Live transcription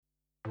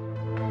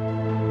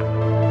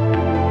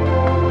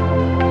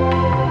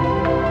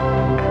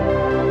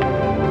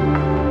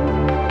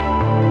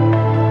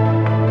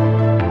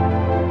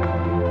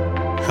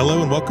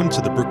Welcome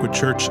to the Brookwood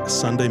Church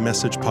Sunday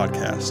Message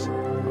Podcast.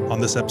 On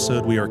this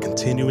episode, we are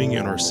continuing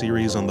in our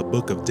series on the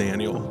book of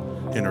Daniel,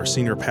 and our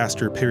senior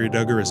pastor, Perry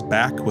Duggar, is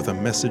back with a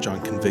message on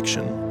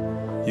conviction.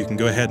 You can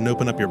go ahead and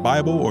open up your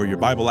Bible or your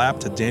Bible app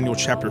to Daniel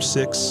chapter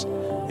 6,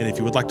 and if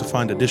you would like to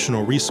find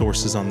additional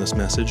resources on this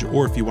message,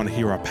 or if you want to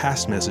hear our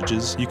past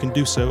messages, you can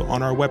do so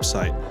on our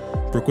website,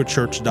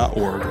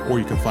 brookwoodchurch.org, or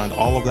you can find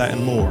all of that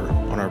and more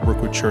on our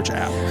Brookwood Church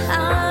app.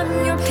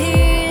 I'm your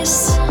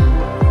peace.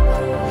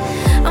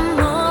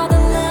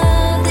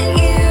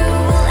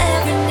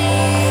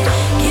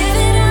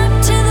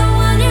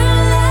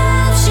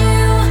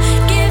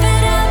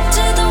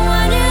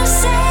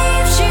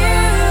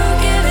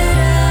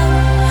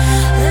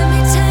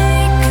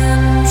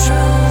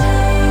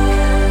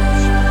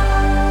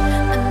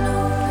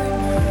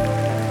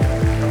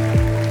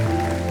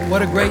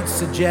 What a great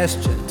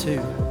suggestion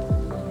to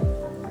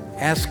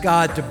ask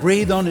God to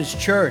breathe on His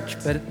church,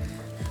 but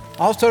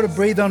also to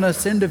breathe on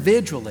us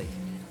individually.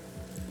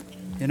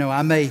 You know,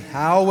 I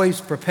always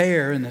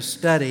prepare in the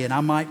study, and I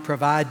might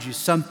provide you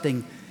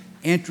something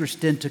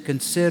interesting to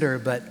consider,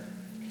 but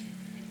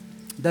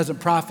it doesn't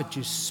profit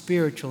you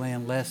spiritually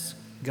unless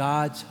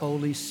God's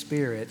Holy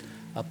Spirit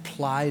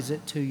applies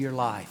it to your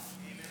life.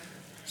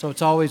 So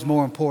it's always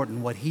more important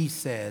what He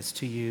says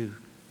to you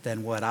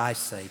than what I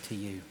say to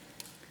you.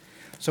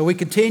 So we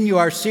continue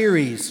our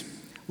series,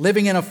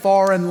 Living in a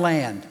Foreign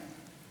Land.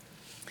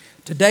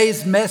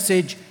 Today's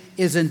message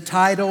is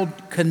entitled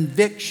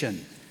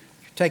Conviction.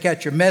 Take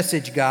out your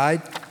message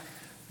guide.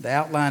 The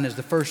outline is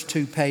the first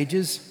 2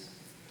 pages.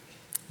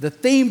 The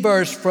theme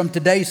verse from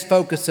today's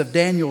focus of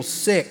Daniel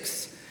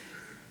 6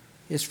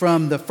 is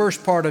from the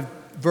first part of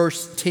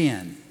verse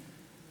 10.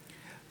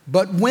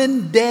 But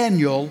when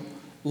Daniel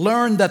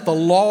learned that the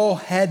law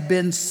had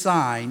been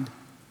signed,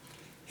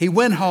 he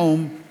went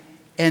home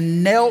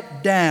and knelt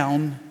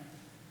down.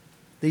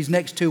 These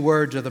next 2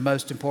 words are the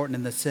most important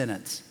in the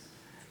sentence.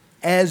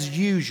 As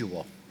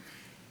usual,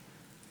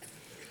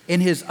 in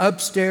his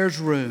upstairs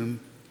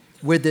room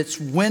with its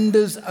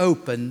windows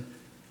open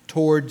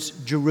towards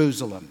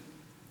Jerusalem.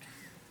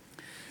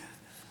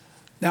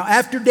 Now,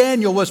 after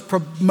Daniel was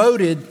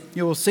promoted,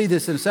 you will see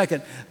this in a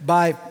second,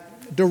 by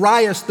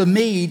Darius the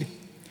Mede,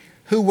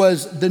 who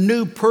was the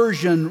new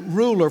Persian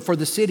ruler for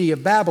the city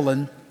of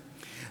Babylon,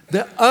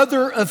 the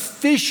other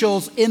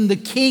officials in the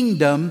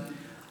kingdom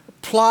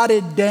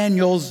plotted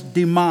Daniel's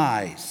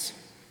demise.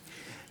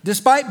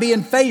 Despite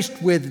being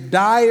faced with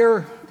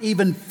dire,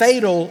 even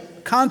fatal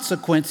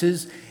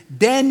consequences,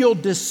 Daniel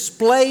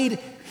displayed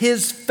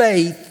his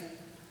faith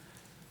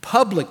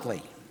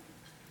publicly.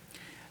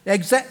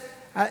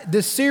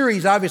 This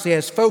series obviously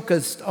has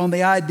focused on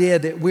the idea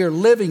that we're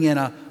living in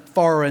a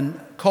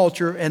foreign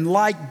culture, and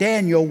like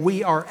Daniel,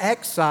 we are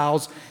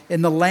exiles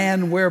in the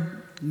land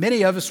where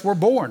many of us were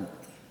born.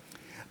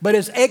 But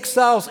as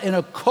exiles in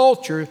a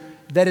culture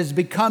that is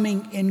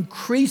becoming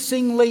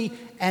increasingly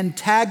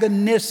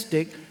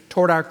antagonistic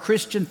toward our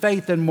Christian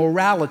faith and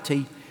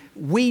morality,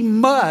 we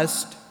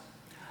must,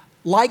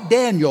 like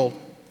Daniel,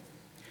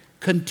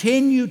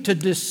 continue to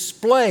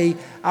display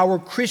our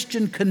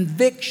Christian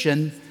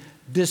conviction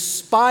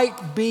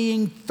despite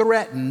being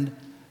threatened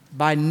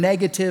by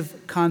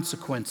negative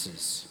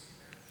consequences.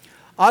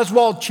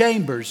 Oswald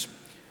Chambers,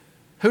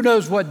 who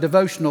knows what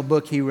devotional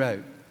book he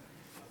wrote?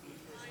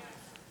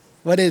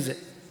 What is it?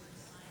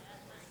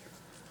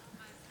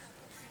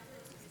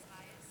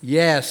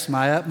 Yes,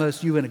 My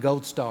Utmost You and a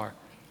Gold Star.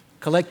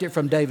 Collect it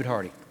from David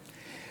Hardy.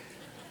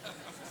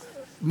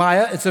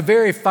 It's a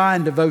very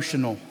fine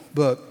devotional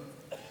book.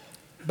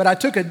 But I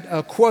took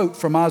a quote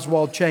from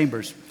Oswald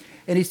Chambers,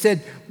 and he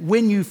said,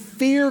 "When you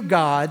fear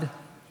God,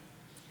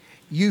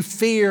 you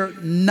fear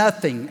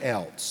nothing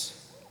else.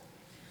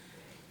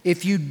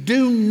 If you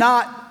do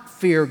not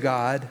fear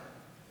God,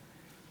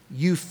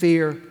 you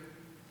fear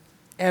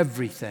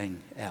everything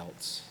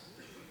else."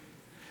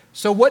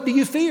 So what do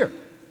you fear?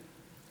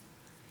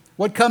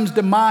 What comes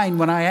to mind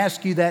when I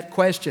ask you that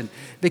question?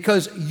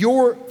 Because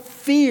your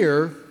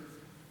fear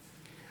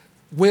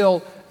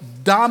will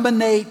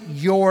dominate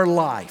your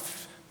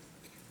life,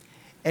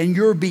 and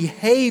your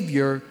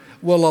behavior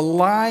will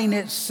align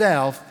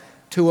itself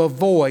to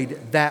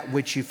avoid that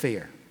which you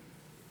fear.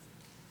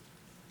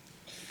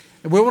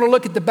 And we want to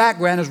look at the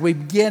background as we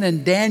begin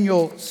in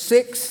Daniel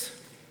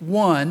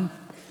 6:1.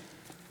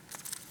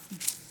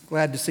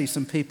 Glad to see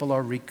some people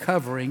are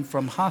recovering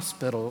from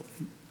hospital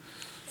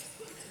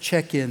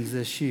check-ins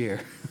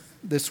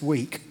this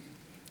week.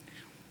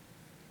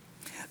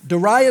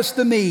 Darius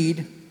the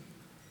Mede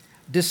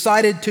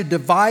decided to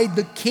divide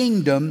the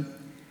kingdom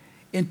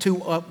into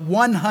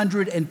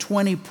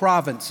 120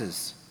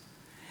 provinces,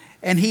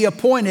 and he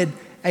appointed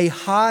a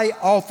high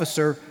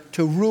officer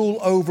to rule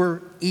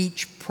over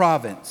each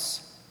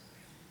province.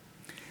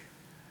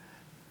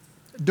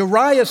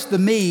 Darius the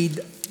Mede,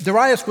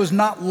 Darius was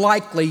not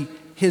likely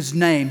his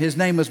name. His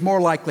name was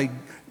more likely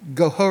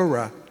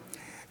Gohura.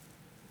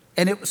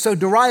 So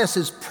Darius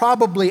is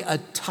probably a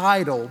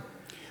title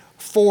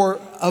for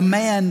a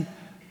man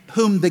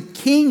whom the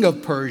king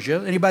of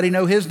Persia, anybody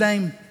know his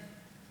name?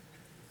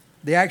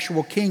 the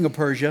actual king of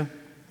Persia,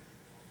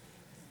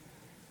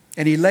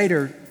 and he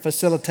later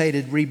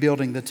facilitated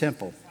rebuilding the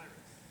temple.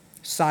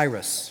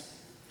 Cyrus.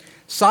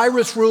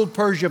 Cyrus ruled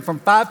Persia from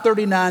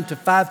 539 to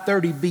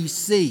 530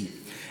 BC.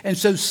 And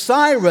so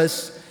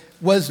Cyrus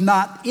was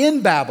not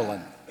in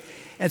Babylon.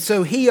 And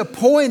so he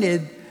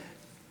appointed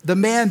the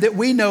man that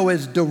we know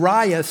as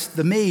Darius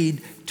the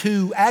Mede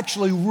to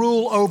actually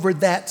rule over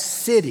that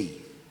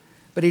city.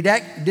 But he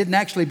didn't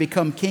actually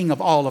become king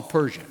of all of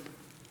Persia.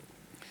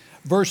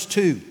 Verse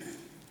 2.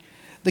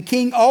 The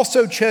king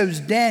also chose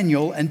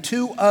Daniel and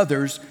 2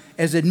 others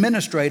as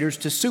administrators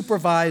to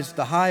supervise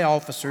the high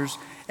officers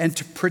and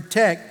to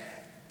protect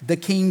the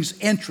king's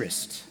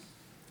interests.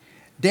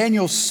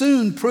 Daniel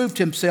soon proved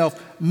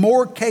himself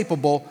more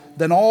capable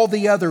than all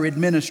the other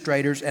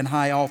administrators and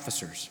high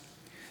officers.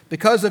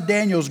 Because of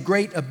Daniel's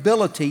great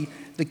ability,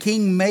 the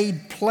king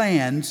made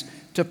plans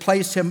to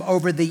place him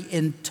over the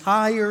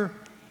entire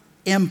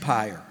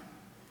empire.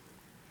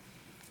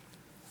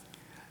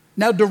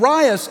 Now,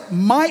 Darius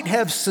might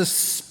have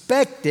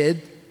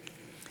suspected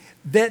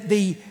that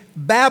the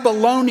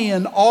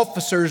Babylonian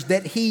officers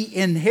that he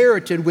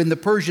inherited when the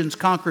Persians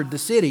conquered the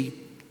city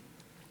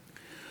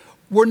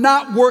were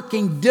not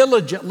working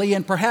diligently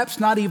and perhaps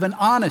not even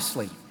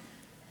honestly.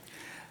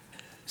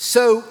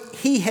 So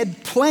he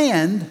had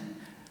planned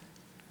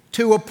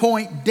to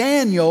appoint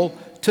Daniel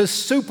to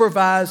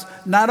supervise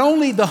not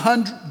only the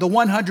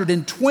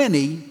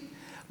 120,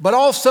 but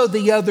also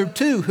the other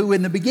 2 who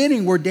in the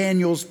beginning were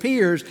Daniel's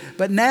peers,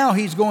 but now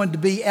he's going to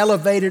be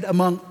elevated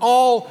among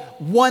all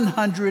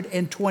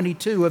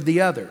 122 of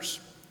the others.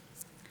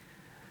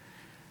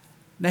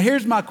 Now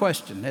here's my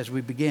question as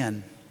we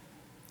begin.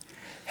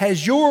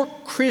 Has your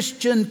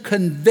Christian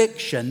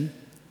conviction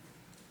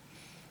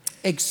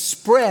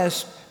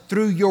expressed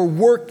through your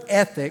work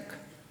ethic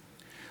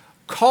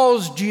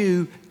caused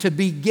you to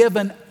be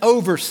given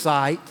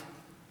oversight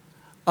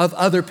of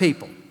other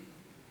people?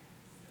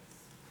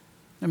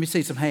 Let me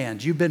see some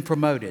hands. You've been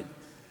promoted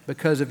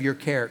because of your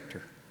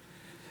character.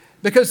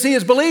 Because, see,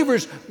 as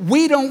believers,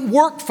 we don't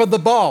work for the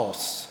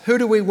boss. Who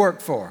do we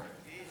work for?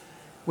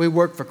 We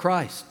work for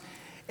Christ.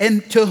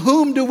 And to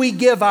whom do we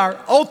give our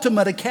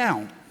ultimate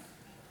account?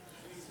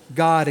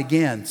 God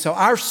again. So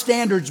our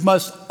standards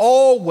must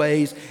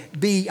always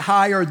be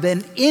higher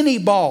than any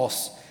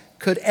boss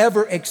could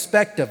ever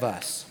expect of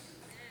us.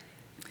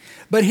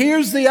 But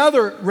here's the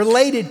other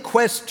related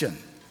question.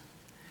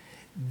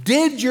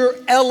 Did your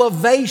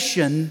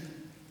elevation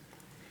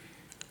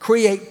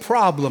create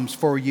problems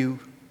for you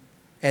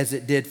as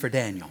it did for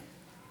Daniel?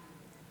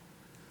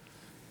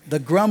 The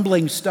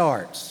grumbling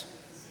starts.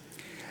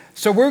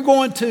 So we're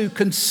going to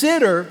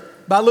consider,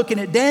 by looking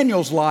at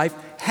Daniel's life,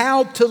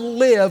 how to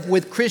live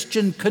with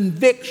Christian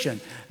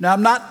conviction. Now,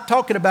 I'm not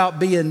talking about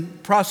being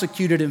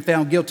prosecuted and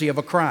found guilty of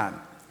a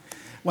crime.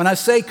 When I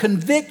say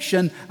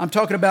conviction, I'm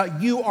talking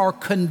about you are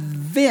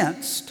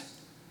convinced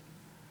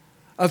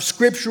of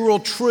scriptural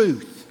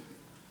truth,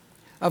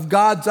 of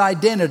God's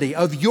identity,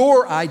 of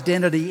your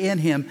identity in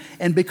Him.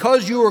 And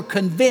because you are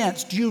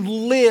convinced, you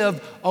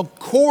live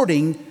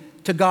according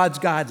to God's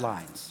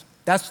guidelines.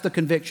 That's the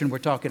conviction we're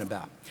talking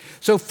about.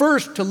 So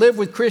first, to live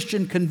with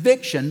Christian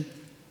conviction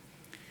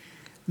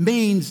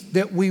means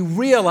that we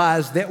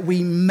realize that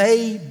we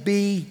may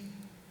be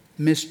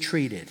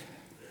mistreated.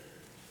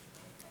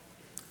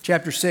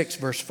 Chapter 6,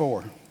 verse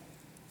 4.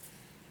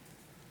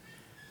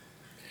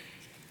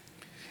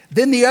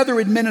 Then the other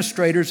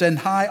administrators and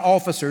high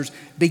officers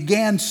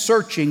began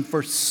searching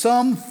for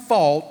some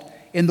fault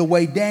in the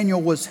way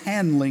Daniel was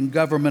handling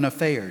government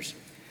affairs.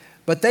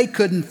 But they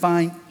couldn't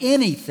find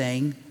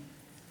anything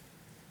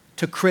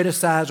to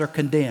criticize or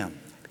condemn.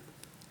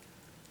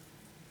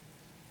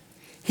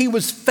 He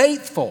was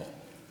faithful,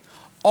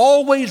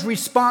 always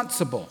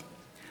responsible,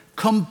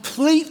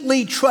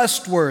 completely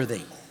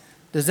trustworthy.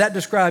 Does that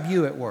describe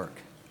you at work?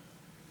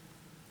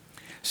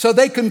 So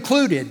they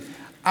concluded,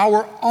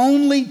 our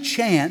only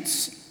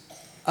chance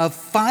of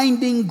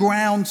finding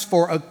grounds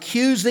for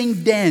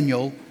accusing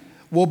Daniel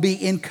will be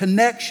in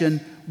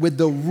connection with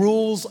the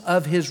rules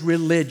of his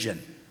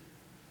religion.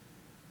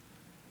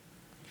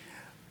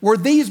 Were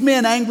these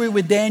men angry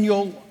with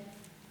Daniel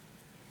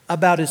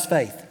about his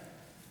faith?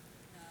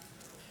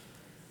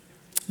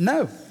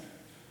 No.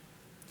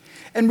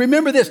 And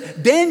remember this,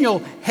 Daniel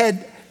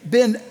had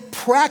been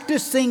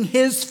practicing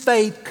his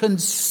faith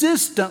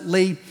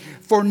consistently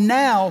for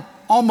now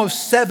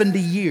almost 70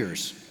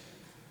 years.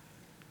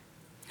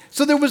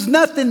 So there was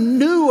nothing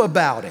new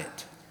about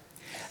it.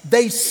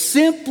 They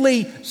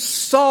simply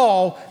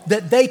saw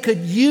that they could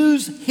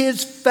use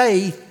his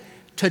faith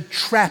to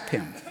trap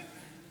him.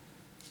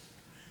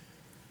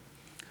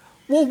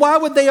 Well, why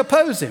would they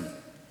oppose him?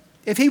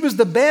 If he was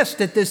the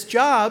best at this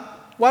job,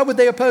 why would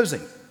they oppose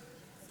him?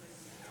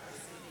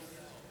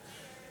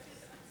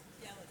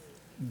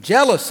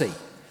 Jealousy,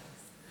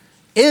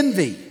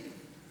 envy.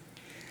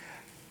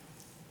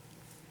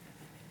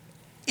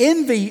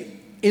 Envy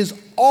is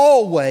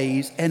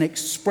always an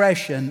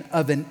expression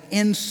of an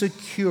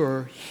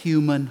insecure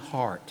human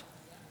heart.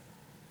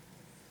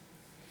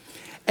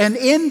 And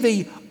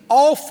envy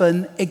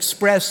often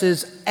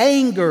expresses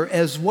anger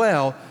as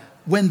well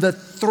when the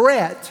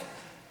threat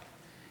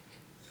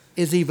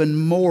is even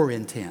more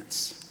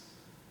intense.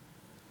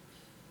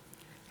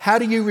 How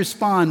do you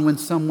respond when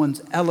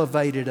someone's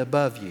elevated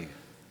above you?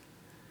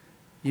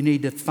 You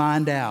need to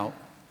find out,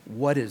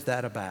 what is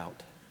that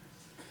about?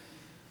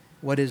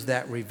 What is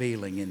that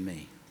revealing in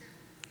me?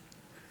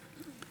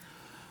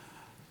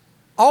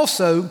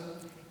 Also,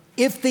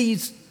 if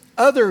these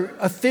other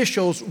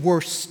officials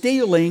were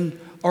stealing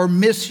or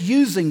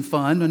misusing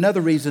funds,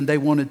 another reason they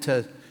wanted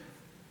to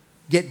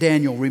get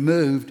Daniel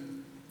removed,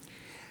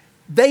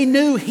 they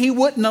knew he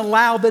wouldn't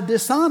allow the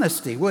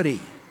dishonesty, would he?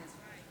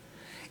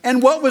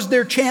 And what was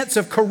their chance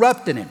of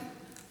corrupting him?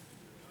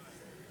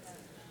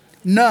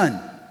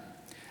 None.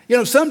 You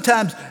know,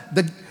 sometimes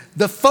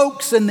the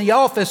folks in the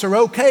office are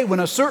okay when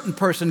a certain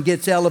person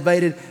gets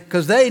elevated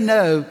because they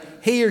know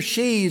he or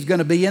she is going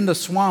to be in the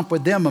swamp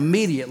with them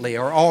immediately,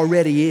 or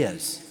already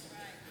is.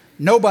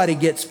 Nobody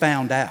gets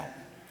found out.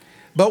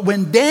 But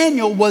when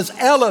Daniel was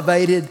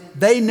elevated,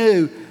 they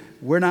knew,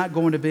 we're not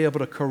going to be able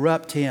to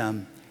corrupt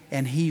him,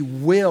 and he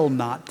will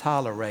not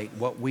tolerate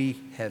what we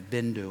have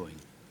been doing.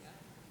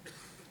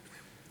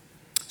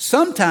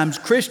 Sometimes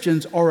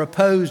Christians are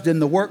opposed in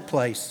the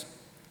workplace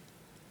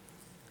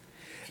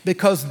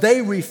because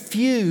they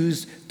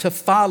refuse to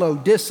follow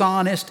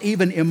dishonest,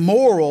 even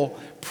immoral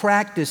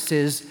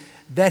practices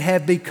that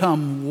have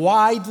become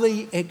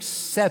widely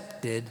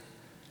accepted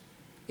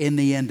in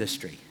the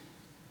industry.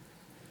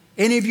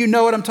 Any of you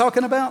know what I'm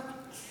talking about?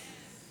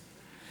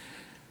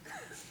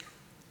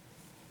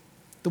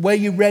 The way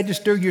you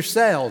register your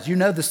sales. You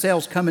know the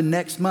sale's coming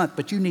next month,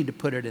 but you need to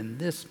put it in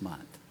this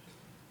month.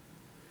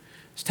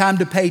 It's time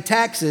to pay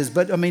taxes,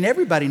 but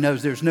everybody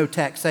knows there's no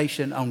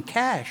taxation on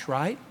cash,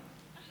 right?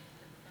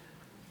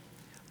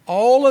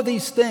 All of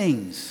these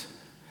things.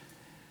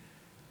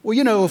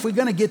 Well, if we're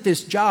going to get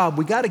this job,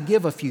 we got to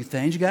give a few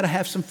things. You got to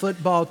have some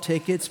football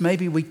tickets.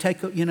 Maybe we got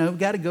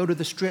to go to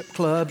the strip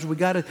clubs.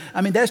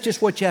 That's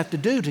just what you have to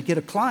do to get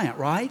a client,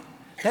 right?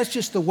 That's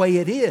just the way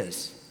it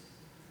is.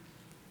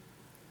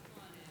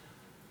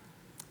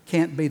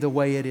 Can't be the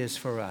way it is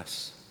for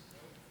us.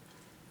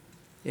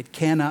 It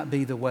cannot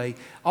be the way.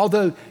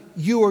 Although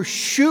you are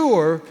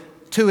sure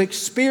to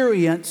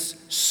experience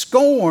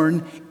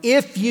scorn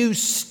if you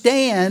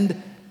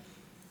stand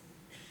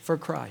for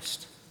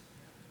Christ.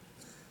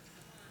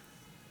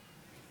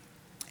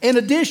 In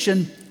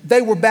addition,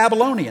 they were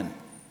Babylonian.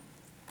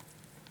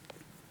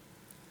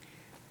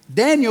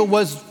 Daniel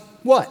was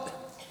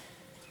what?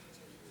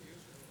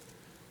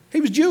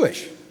 He was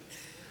Jewish.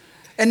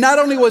 And not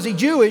only was he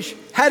Jewish,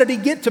 how did he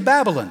get to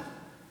Babylon?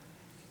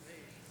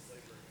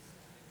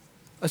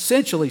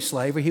 Essentially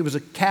slavery. He was a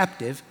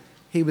captive.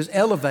 He was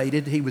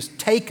elevated. He was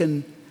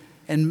taken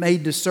and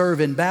made to serve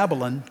in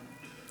Babylon.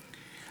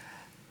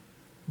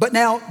 But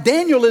now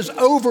Daniel is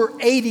over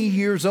 80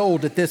 years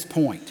old at this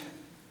point.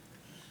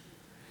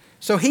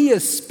 So he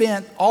has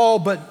spent all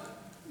but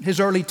his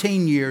early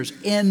teen years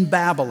in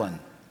Babylon.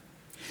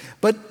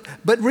 But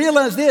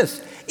realize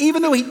this,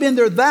 even though he'd been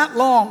there that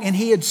long and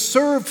he had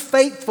served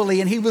faithfully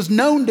and he was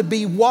known to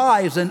be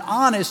wise and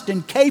honest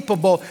and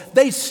capable,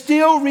 they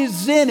still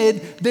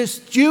resented this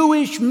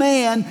Jewish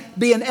man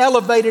being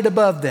elevated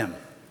above them.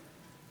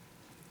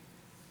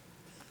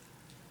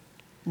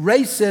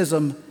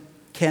 Racism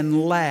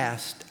can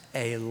last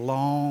a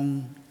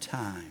long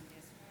time.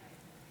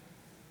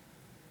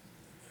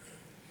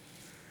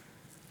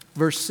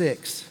 Verse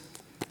 6.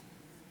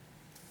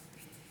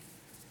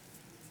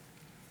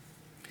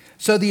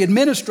 So the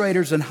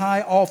administrators and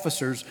high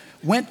officers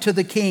went to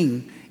the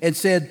king and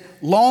said,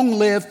 "Long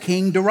live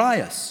King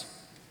Darius.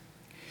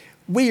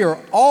 We are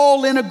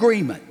all in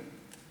agreement."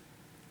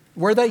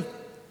 Were they?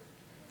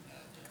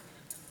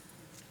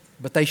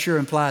 But they sure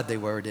implied they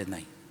were, didn't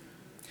they?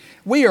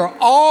 We are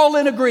all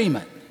in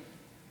agreement.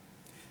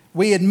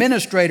 We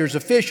administrators,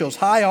 officials,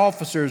 high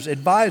officers,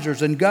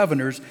 advisors, and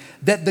governors,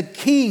 that the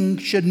king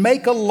should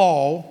make a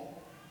law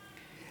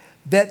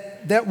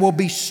that will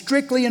be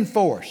strictly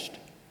enforced.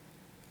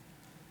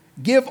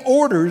 Give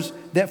orders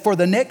that for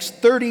the next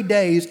 30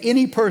 days,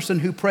 any person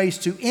who prays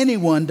to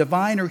anyone,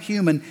 divine or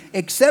human,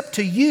 except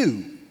to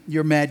you,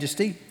 your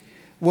majesty,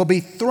 will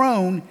be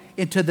thrown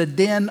into the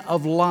den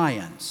of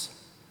lions.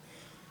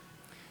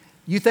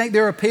 You think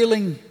they're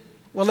appealing?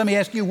 Well, let me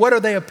ask you, what are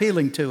they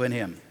appealing to in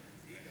him?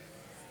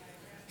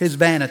 His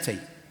vanity,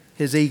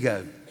 his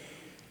ego.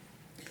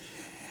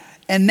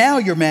 And now,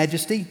 your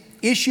majesty,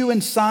 issue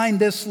and sign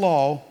this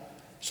law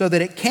so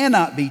that it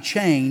cannot be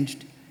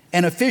changed,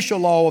 an official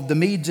law of the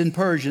Medes and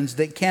Persians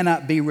that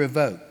cannot be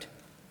revoked.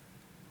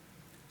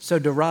 So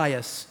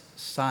Darius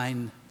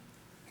signed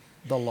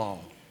the law.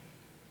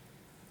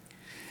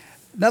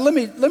 Now let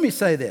me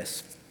say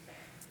this.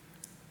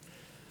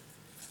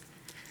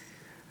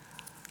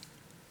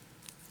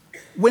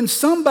 When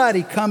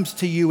somebody comes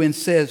to you and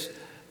says,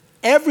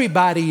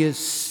 everybody is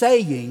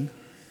saying,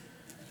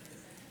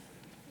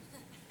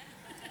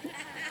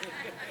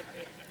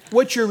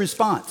 what's your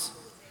response?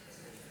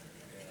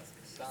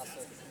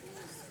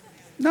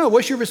 No,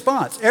 what's your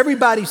response?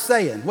 Everybody's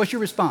saying. What's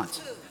your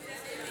response?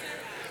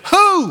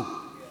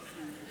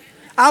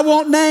 I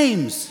want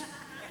names.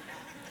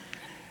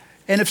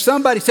 And if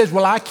somebody says,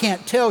 well, I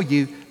can't tell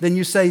you, then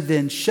you say,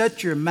 then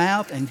shut your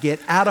mouth and get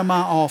out of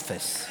my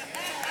office.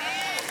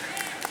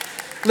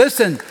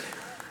 Listen,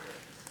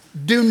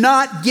 do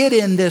not get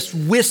in this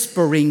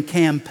whispering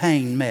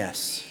campaign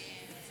mess.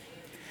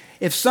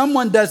 If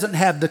someone doesn't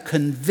have the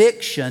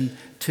conviction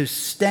to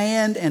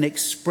stand and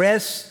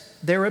express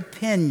their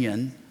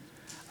opinion,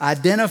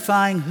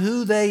 identifying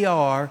who they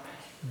are,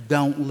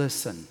 don't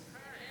listen.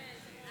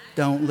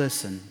 Don't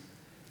listen.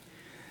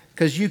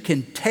 Because you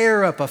can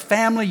tear up a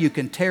family, you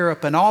can tear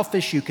up an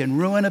office, you can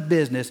ruin a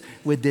business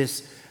with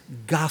this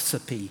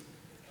gossipy,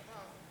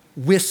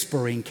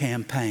 whispering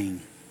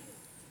campaign.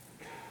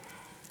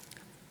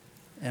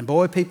 And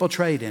boy, people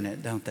trade in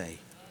it, don't they?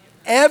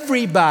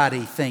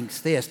 Everybody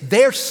thinks this.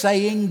 They're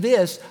saying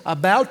this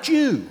about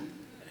you.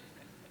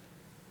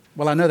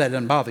 Well, I know that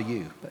doesn't bother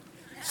you, but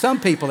some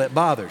people it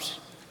bothers.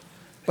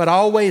 But I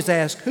always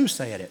ask, who's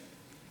saying it?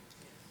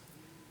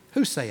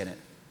 Who's saying it?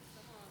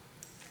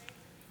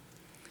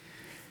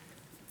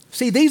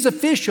 See, these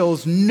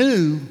officials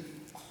knew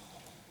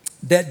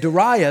that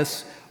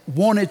Darius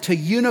wanted to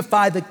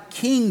unify the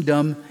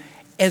kingdom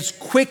as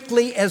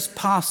quickly as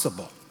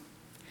possible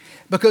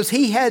because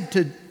he had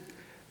to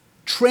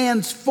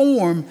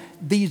transform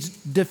these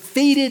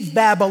defeated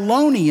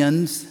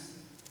Babylonians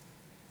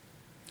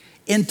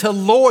into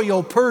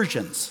loyal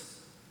Persians.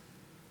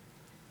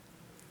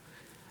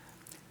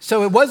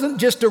 So it wasn't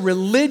just a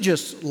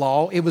religious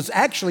law, it was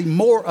actually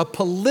more a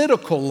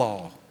political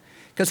law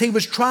because he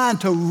was trying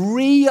to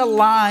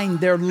realign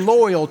their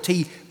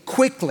loyalty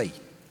quickly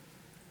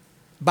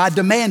by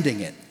demanding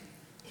it,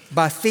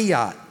 by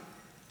fiat.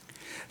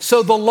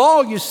 So the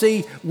law, you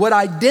see, would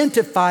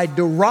identify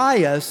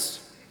Darius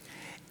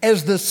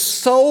as the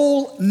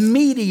sole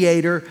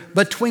mediator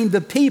between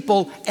the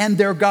people and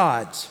their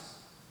gods.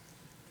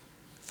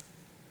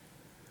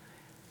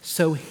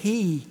 So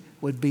he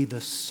would be the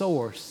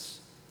source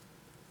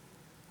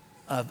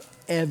of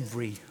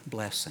every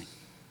blessing.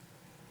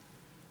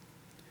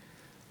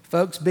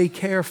 Folks, be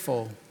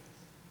careful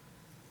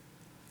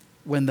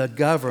when the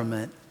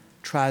government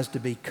tries to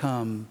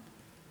become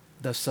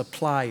the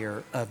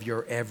supplier of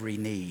your every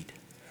need.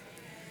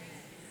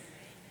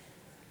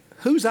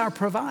 Who's our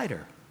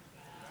provider?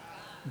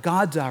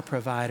 God's our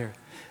provider.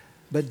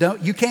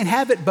 But you can't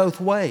have it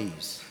both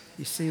ways.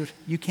 You see,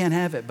 you can't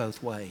have it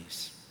both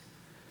ways.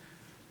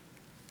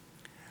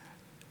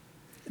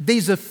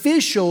 These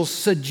officials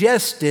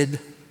suggested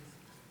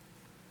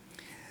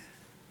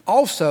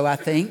also, I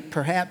think,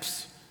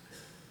 perhaps,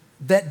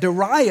 that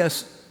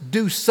Darius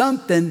do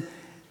something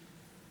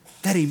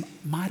that he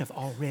might have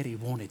already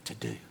wanted to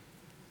do.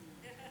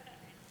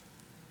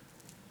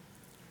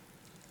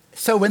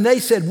 So when they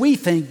said, we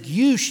think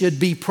you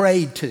should be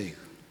prayed to,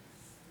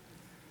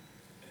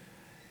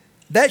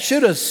 that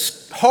should have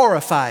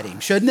horrified him,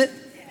 shouldn't it?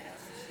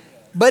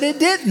 But it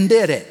didn't,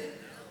 did it?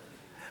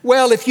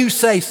 Well, if you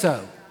say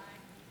so.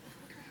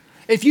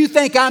 If you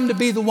think I'm to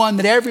be the one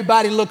that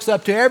everybody looks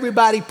up to,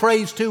 everybody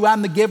prays to,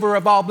 I'm the giver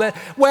of all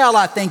blessings, well,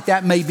 I think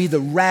that may be the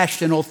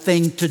rational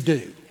thing to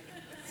do.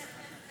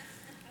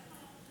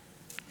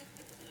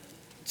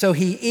 So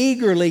he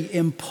eagerly,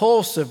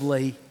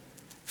 impulsively,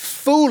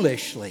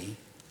 foolishly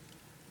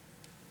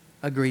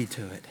agreed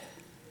to it.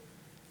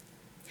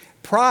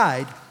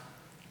 Pride,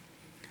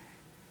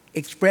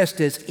 expressed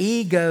as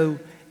ego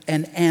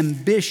and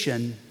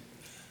ambition,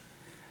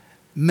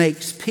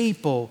 makes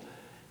people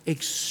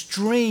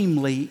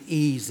extremely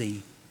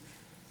easy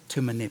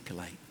to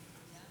manipulate.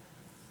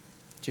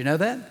 Do you know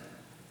that?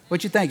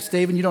 What you think,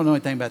 Stephen? You don't know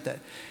anything about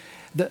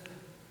that.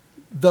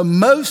 The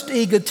most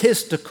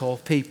egotistical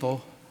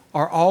people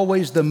are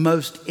always the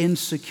most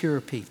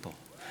insecure people.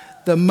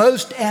 The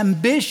most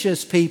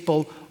ambitious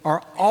people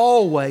are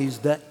always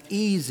the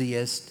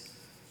easiest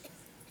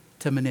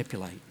to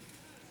manipulate.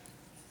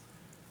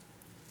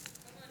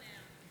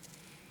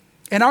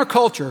 In our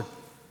culture,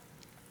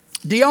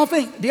 do y'all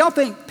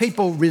think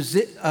people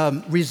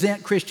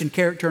resent Christian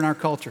character in our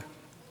culture?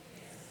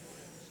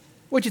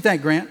 What'd you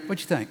think, Grant?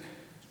 What'd you think?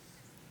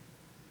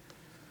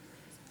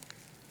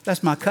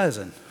 That's my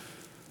cousin.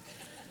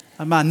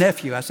 My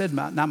nephew. I said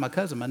not my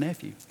cousin, my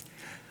nephew.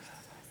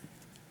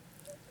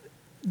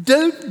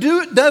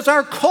 Does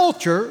our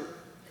culture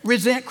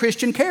resent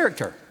Christian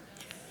character?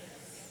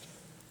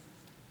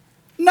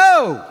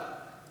 No.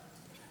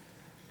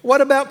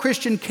 What about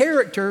Christian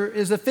character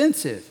is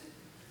offensive?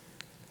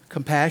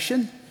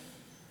 Compassion,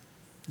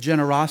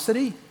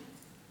 generosity,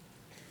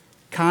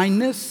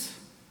 kindness,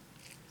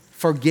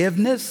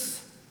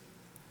 forgiveness,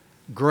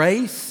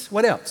 grace.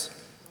 What else?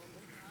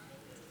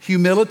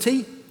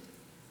 Humility,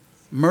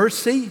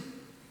 mercy,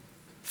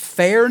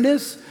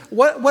 fairness.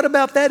 What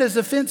about that is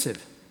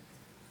offensive?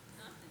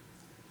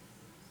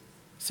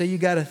 So you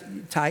got to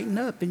tighten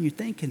up in your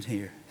thinking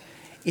here.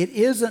 It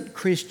isn't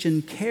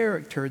Christian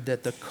character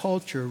that the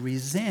culture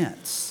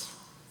resents.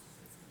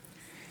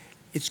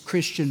 It's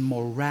Christian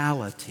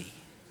morality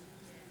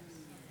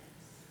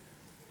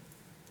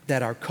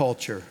that our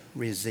culture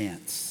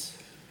resents.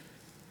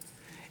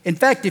 In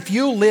fact, if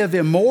you live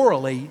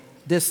immorally,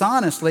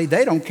 dishonestly,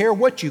 they don't care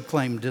what you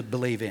claim to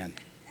believe in.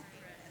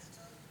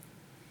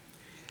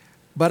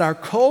 But our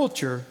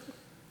culture,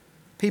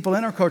 people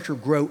in our culture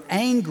grow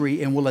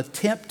angry and will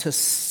attempt to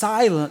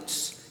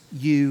silence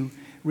you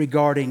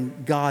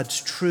regarding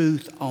God's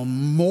truth on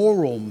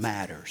moral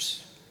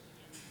matters.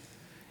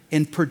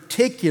 In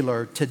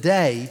particular,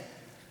 today,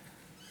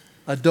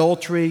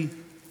 adultery,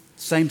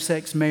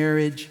 same-sex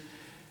marriage,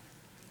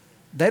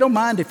 they don't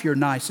mind if you're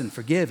nice and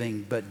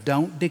forgiving, but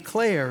don't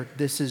declare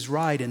this is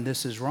right and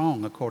this is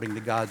wrong according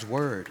to God's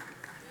word.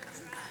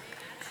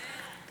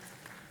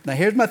 Now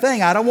here's my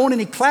thing. I don't want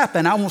any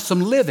clapping. I want some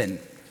living.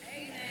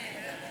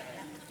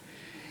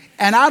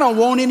 And I don't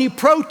want any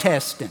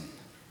protesting.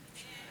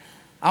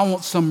 I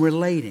want some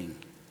relating.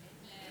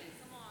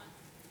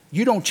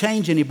 You don't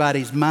change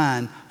anybody's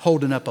mind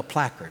holding up a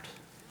placard,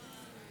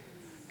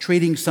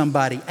 treating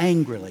somebody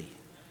angrily,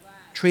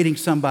 treating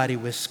somebody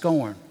with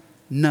scorn.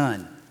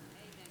 None.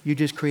 You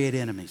just create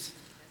enemies.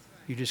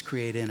 You just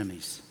create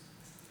enemies.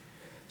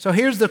 So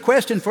here's the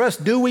question for us.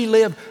 Do we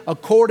live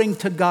according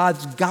to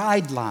God's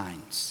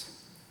guidelines?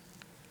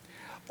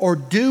 Or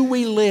do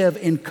we live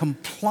in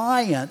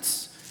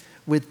compliance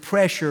with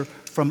pressure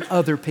from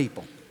other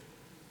people?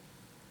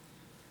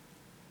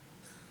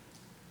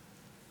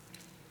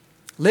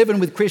 Living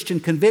with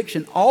Christian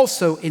conviction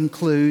also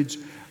includes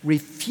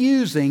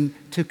refusing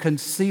to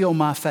conceal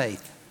my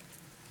faith.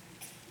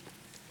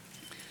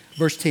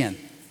 Verse 10.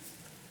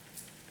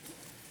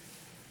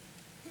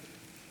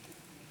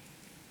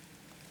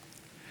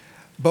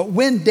 But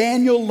when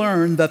Daniel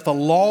learned that the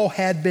law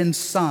had been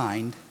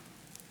signed,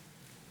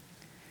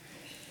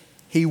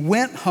 he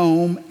went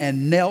home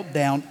and knelt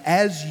down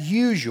as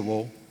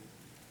usual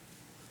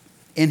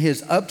in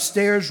his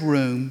upstairs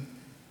room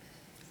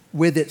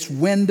with its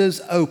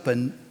windows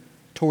open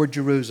toward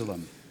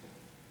Jerusalem.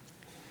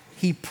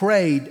 He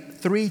prayed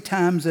 3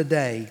 times a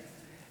day,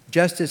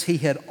 just as he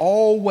had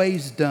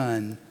always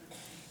done,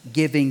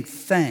 giving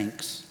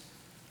thanks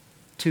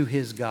to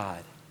his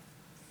God.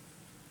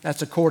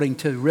 That's according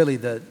to really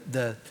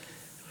the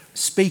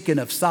speaking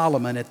of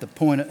Solomon at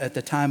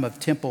the time of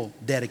temple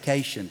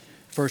dedication,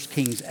 1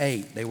 Kings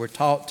 8. They were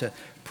taught to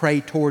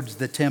pray towards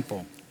the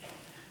temple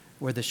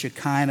where the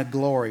Shekinah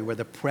glory, where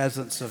the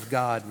presence of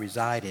God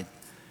resided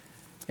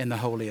in the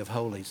Holy of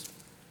Holies.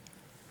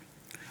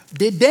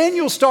 Did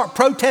Daniel start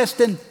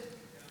protesting?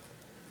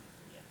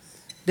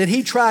 Did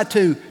he try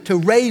to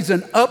raise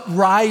an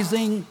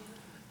uprising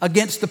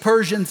against the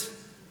Persians?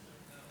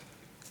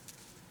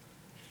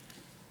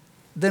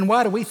 Then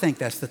why do we think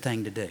that's the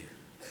thing to do?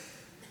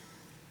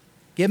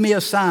 Give me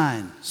a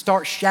sign.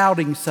 Start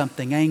shouting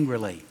something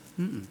angrily.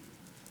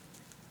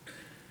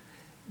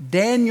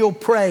 Daniel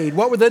prayed.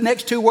 What were the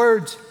next 2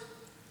 words?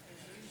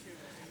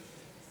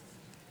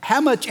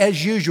 How much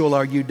as usual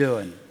are you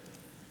doing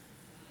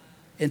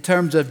in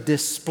terms of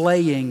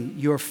displaying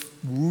your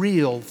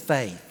real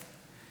faith,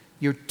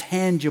 your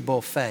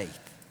tangible faith?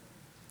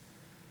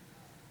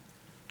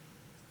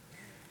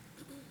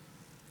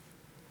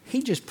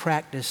 He just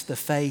practiced the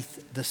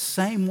faith the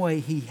same way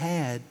he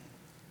had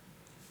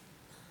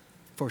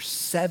for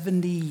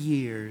 70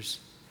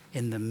 years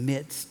in the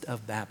midst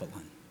of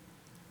Babylon.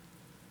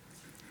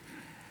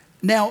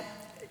 Now,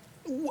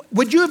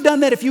 would you have done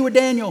that if you were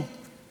Daniel?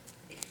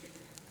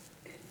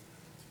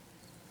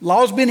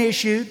 Law's been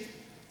issued.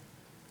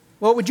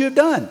 What would you have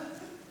done?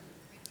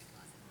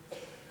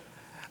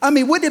 I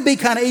mean, wouldn't it be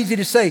kind of easy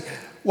to say,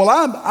 well,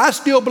 I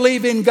still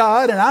believe in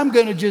God and I'm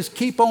going to just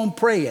keep on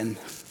praying.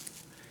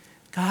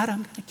 God,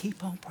 I'm going to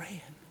keep on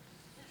praying.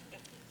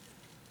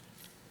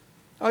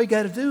 All you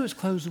got to do is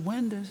close the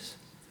windows.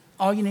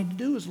 All you need to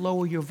do is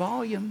lower your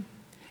volume.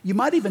 You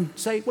might even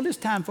say, well, it's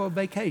time for a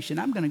vacation.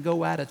 I'm going to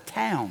go out of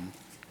town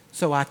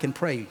so I can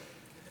pray.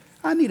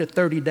 I need a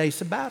 30-day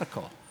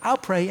sabbatical. I'll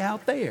pray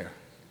out there.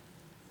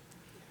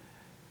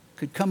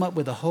 Could come up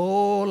with a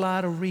whole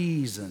lot of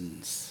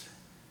reasons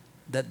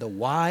that the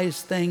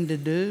wise thing to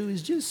do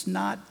is just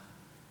not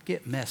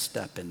get messed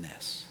up in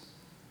this.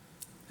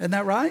 Isn't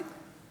that right?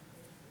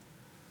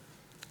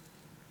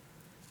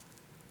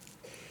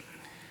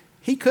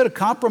 He could have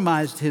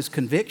compromised his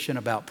conviction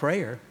about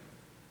prayer.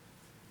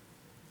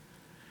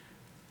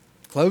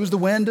 Closed the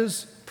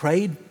windows,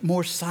 prayed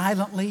more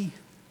silently,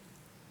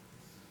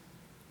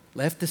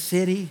 left the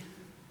city.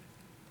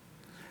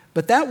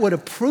 But that would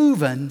have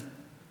proven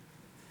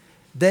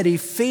that he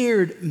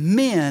feared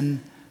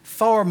men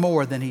far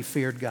more than he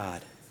feared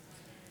God.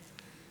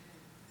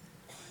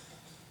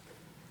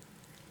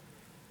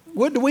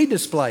 What do we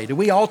display? Do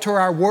we alter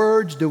our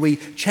words? Do we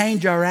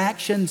change our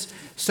actions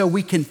so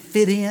we can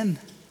fit in?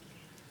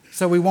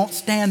 So we won't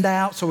stand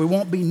out, so we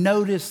won't be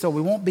noticed, so we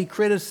won't be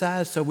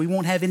criticized, so we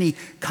won't have any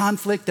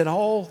conflict at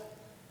all?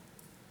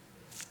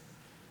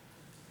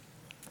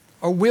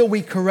 Or will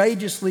we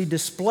courageously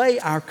display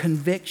our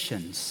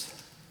convictions?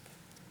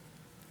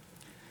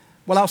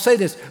 Well, I'll say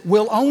this.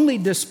 We'll only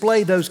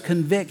display those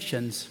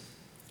convictions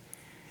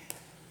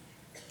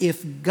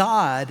if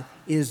God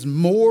is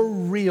more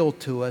real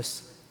to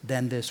us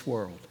than this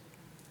world.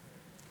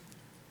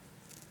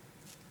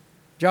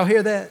 Did y'all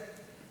hear that?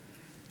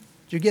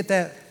 Did you get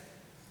that?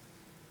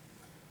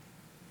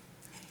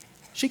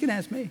 She can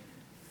ask me.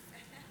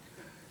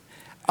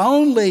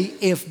 Only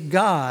if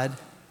God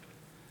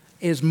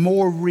is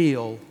more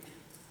real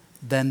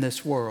than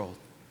this world.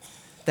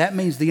 That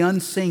means the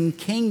unseen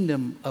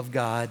kingdom of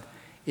God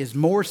is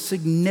more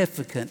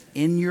significant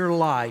in your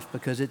life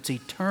because it's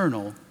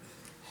eternal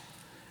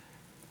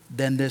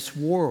than this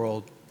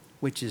world,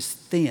 which is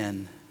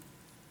thin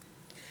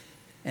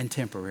and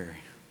temporary.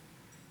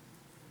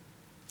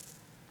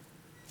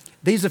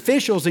 These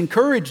officials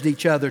encouraged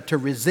each other to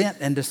resent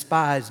and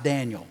despise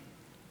Daniel.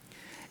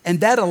 And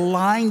that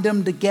aligned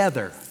them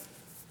together.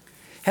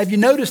 Have you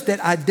noticed that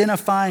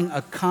identifying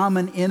a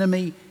common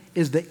enemy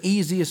is the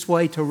easiest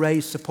way to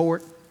raise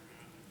support?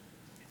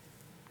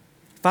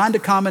 Find a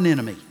common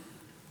enemy.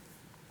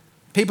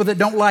 People that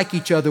don't like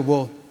each other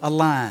will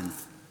align.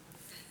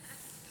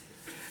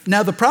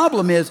 Now the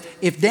problem is,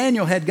 if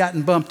Daniel had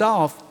gotten bumped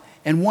off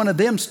and one of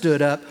them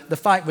stood up, the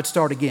fight would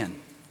start again.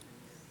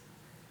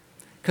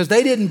 Because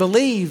they didn't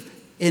believe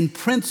in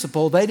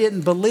principle. They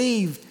didn't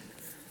believe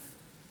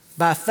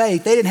by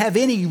faith. They didn't have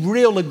any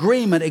real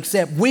agreement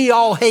except we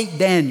all hate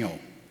Daniel,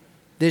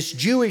 this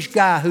Jewish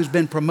guy who's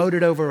been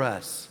promoted over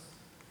us.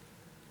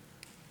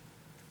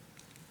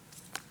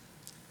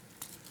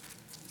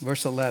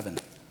 Verse 11.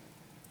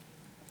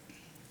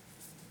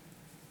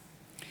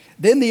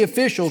 Then the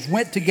officials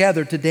went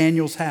together to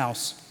Daniel's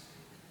house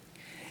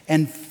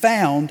and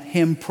found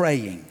him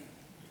praying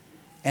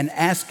and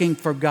asking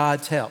for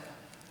God's help.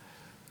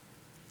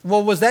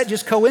 Well, was that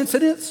just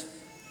coincidence?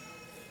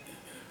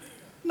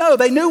 No,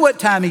 they knew what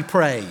time he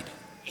prayed.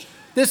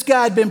 This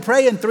guy had been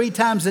praying 3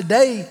 times a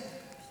day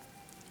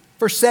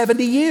for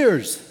 70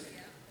 years.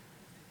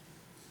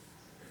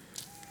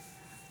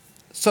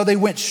 So they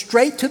went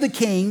straight to the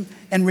king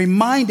and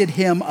reminded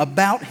him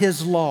about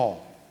his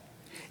law.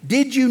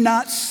 Did you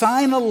not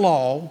sign a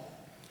law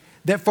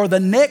that for the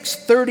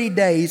next 30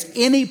 days,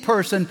 any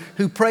person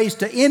who prays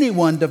to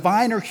anyone,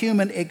 divine or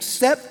human,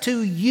 except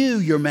to you,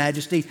 your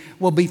majesty,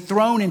 will be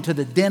thrown into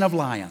the den of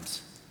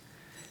lions?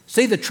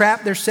 See the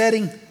trap they're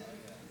setting?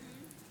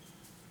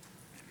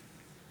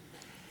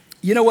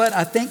 You know what?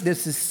 I think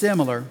this is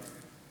similar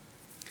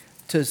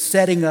to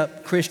setting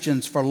up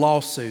Christians for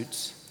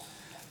lawsuits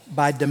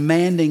by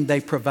demanding they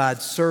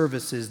provide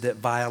services that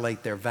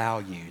violate their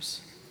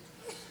values.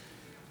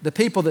 The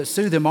people that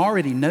sue them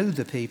already knew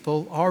the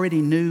people,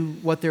 already knew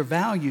what their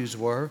values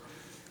were.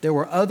 There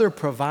were other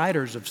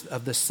providers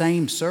of the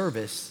same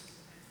service.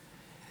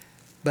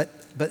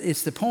 But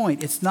it's the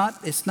point. It's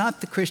not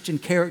the Christian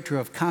character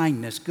of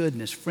kindness,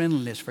 goodness,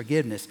 friendliness,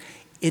 forgiveness.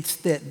 It's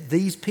that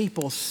these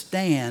people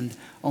stand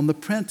on the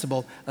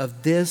principle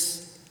of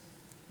this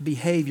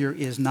behavior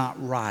is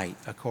not right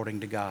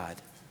according to God.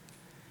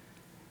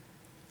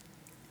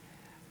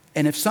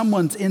 And if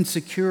someone's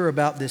insecure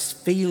about this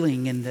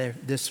feeling and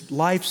this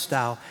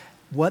lifestyle,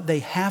 what they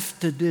have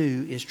to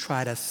do is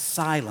try to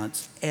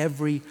silence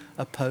every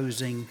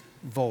opposing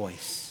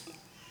voice,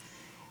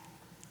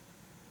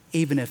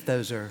 even if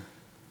those are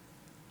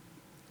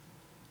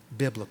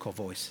biblical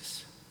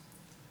voices,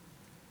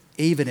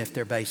 even if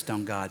they're based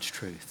on God's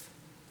truth.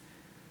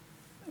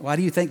 Why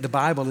do you think the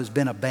Bible has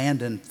been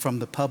abandoned from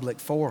the public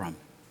forum?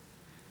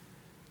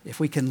 If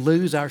we can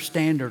lose our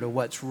standard of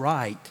what's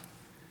right,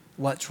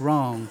 what's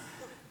wrong,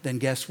 then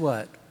guess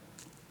what?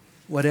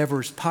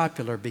 Whatever's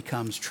popular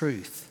becomes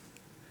truth.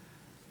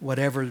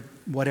 Whatever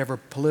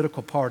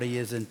political party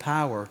is in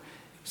power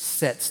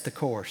sets the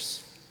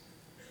course.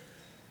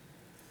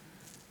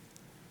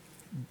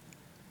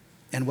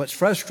 And what's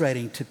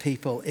frustrating to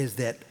people is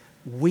that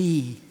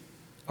we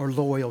are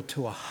loyal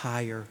to a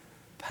higher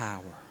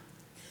power.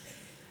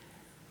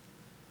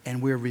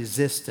 And we're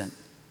resistant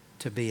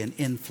to being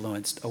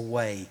influenced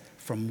away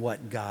from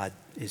what God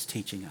is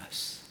teaching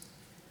us.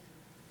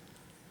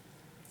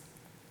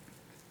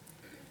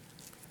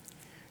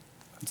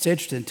 It's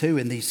interesting, too,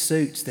 in these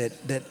suits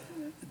that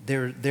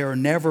there are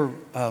never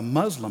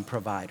Muslim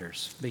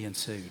providers being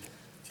sued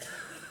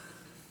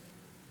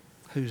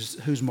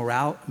whose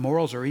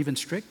morals are even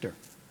stricter.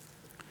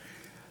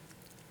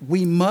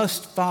 We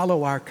must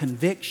follow our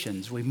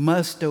convictions. We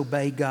must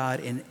obey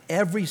God in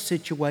every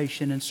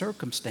situation and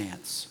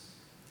circumstance.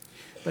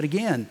 But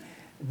again,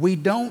 we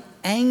don't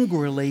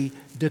angrily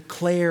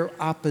declare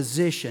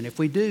opposition. If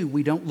we do,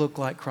 we don't look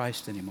like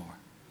Christ anymore.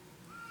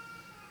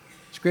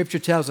 Scripture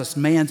tells us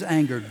man's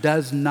anger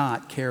does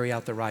not carry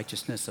out the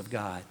righteousness of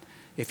God.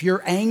 If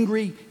you're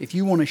angry, if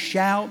you want to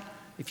shout,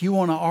 if you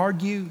want to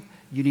argue,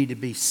 you need to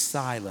be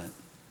silent.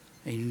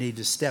 And you need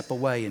to step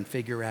away and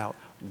figure out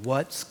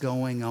what's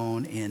going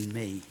on in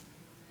me.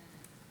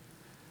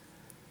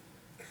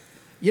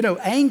 You know,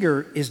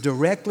 anger is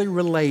directly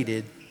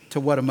related to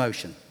what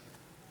emotion?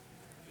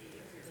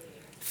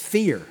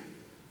 Fear.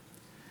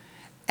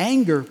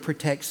 Anger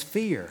protects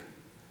fear.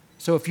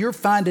 So if you're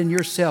finding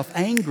yourself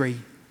angry,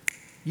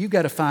 you've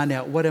got to find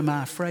out, what am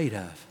I afraid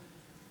of?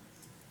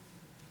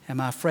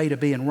 Am I afraid of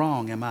being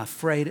wrong? Am I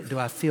afraid? Do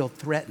I feel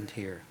threatened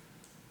here?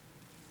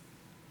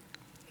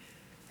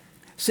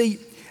 See,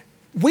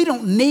 We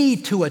don't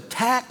need to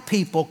attack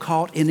people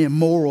caught in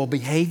immoral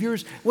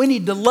behaviors. We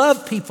need to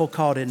love people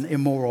caught in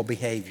immoral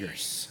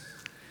behaviors.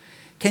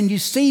 Can you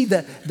see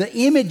the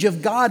image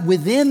of God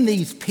within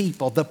these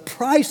people, the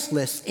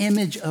priceless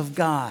image of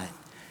God?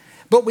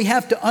 But we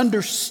have to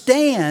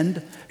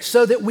understand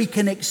so that we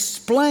can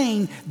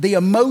explain the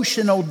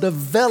emotional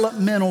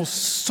developmental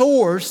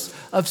source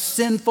of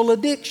sinful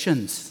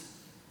addictions.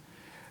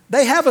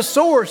 They have a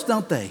source,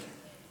 don't they?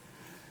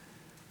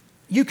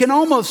 You can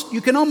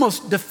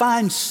almost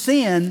define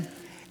sin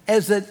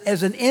as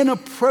an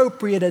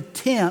inappropriate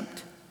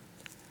attempt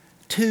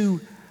to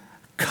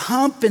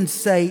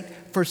compensate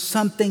for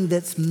something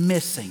that's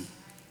missing.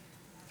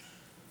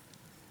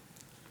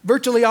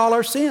 Virtually all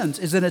our sins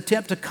is an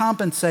attempt to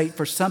compensate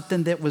for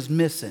something that was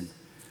missing.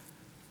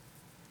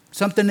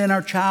 Something in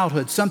our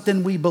childhood,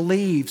 something we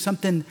believe,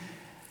 something,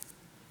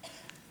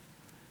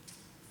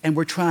 and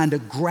we're trying to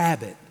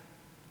grab it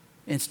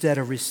instead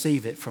of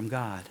receive it from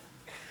God.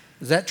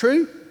 Is that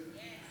true?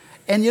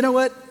 And you know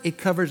what? It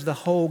covers the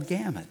whole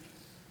gamut.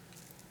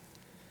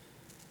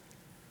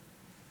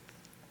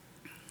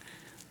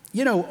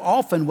 You know,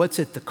 often what's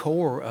at the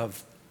core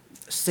of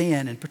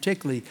sin, and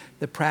particularly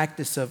the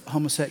practice of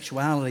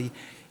homosexuality,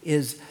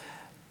 is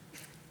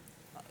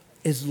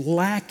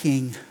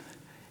lacking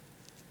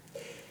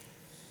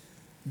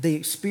the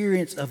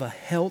experience of a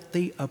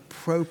healthy,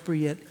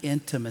 appropriate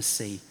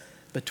intimacy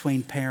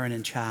between parent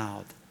and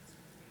child.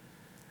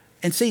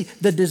 And see,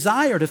 the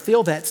desire to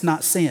feel that's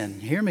not sin.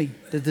 Hear me?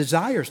 The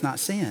desire is not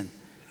sin.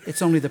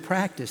 It's only the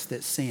practice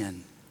that's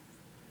sin.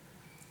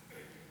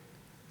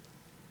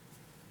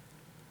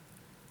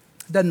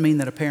 It doesn't mean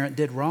that a parent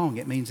did wrong.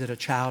 It means that a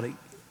child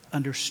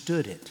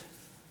understood it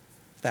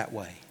that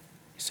way.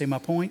 You see my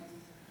point?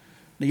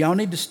 Now, y'all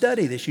need to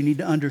study this. You need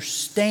to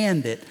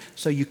understand it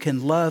so you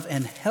can love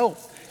and help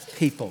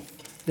people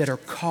that are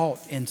caught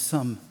in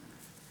some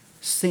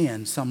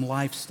sin, some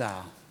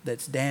lifestyle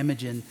that's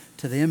damaging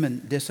to them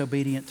and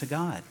disobedient to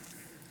God.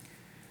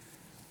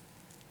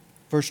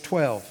 Verse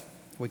 12,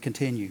 we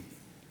continue.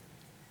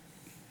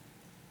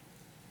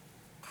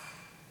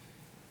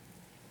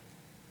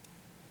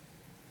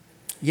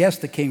 Yes,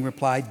 the king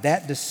replied,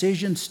 that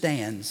decision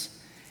stands.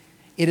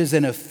 It is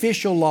an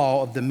official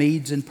law of the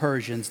Medes and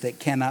Persians that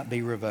cannot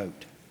be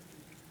revoked.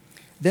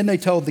 Then they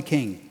told the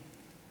king,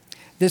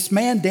 this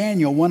man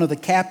Daniel, one of the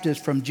captives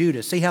from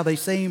Judah, see how they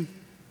see him?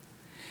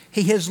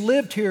 He has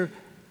lived here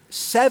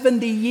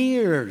 70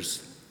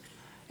 years,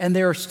 and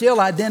they're still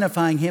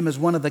identifying him as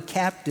one of the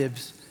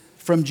captives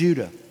from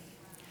Judah,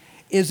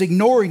 is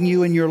ignoring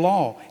you and your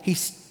law. He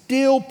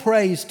still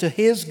prays to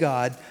his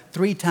God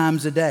 3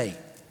 times a day.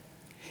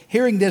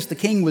 Hearing this, the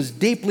king was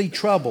deeply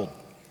troubled,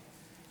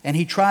 and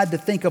he tried to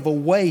think of a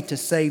way to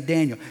save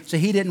Daniel. So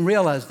he didn't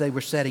realize they were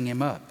setting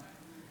him up.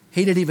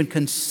 He didn't even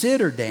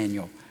consider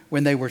Daniel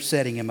when they were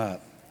setting him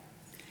up.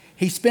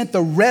 He spent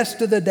the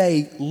rest of the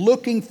day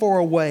looking for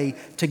a way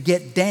to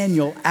get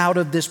Daniel out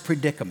of this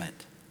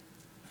predicament.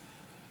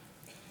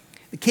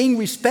 The king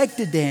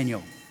respected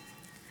Daniel.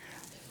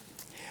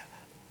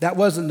 That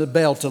wasn't the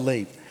bell to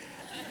leave.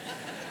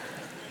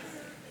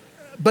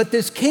 But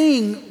this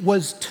king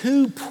was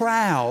too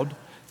proud,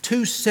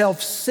 too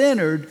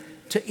self-centered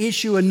to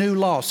issue a new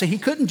law. So he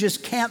couldn't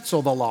just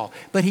cancel the law,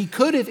 but he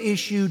could have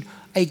issued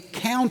a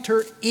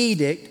counter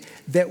edict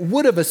that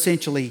would have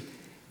essentially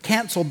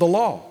canceled the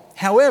law.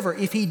 However,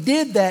 if he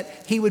did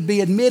that, he would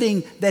be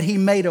admitting that he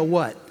made a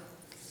what?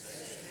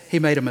 He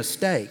made a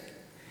mistake.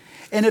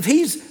 And if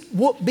he's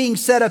being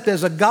set up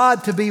as a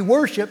God to be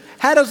worshiped,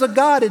 how does a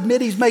God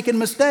admit he's making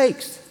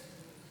mistakes?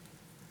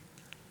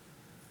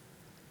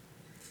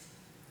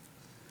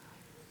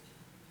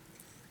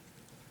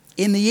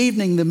 In the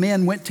evening, the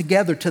men went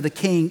together to the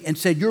king and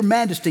said, Your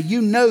Majesty,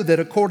 you know that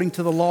according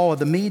to the law of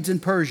the Medes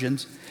and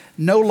Persians,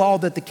 no law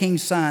that the king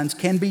signs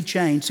can be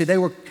changed. See, they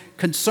were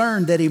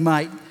concerned that he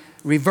might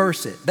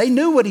reverse it. They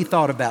knew what he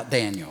thought about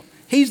Daniel.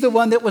 He's the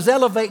one that was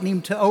elevating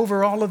him to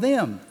over all of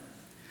them.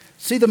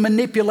 See the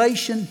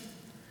manipulation?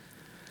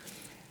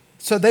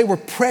 So they were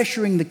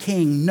pressuring the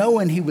king,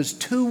 knowing he was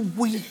too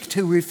weak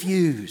to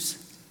refuse.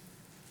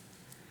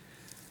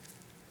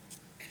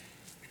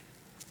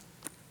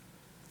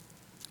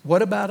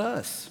 What about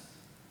us?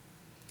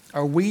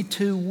 Are we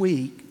too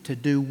weak to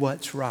do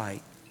what's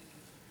right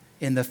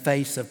in the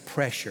face of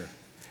pressure?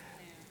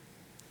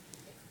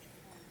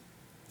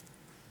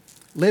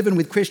 Living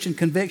with Christian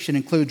conviction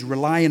includes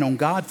relying on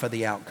God for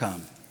the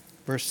outcome.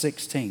 Verse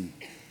 16.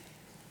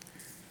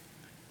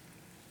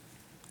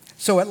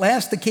 So at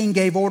last the king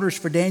gave orders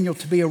for Daniel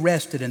to be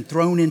arrested and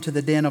thrown into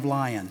the den of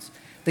lions.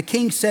 The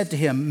king said to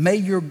him, May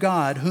your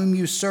God, whom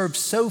you serve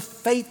so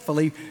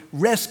faithfully,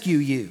 rescue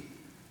you.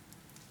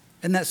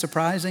 Isn't that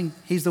surprising?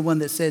 He's the one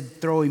that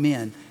said, throw him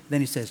in.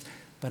 Then he says,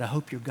 but I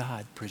hope your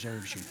God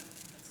preserves you.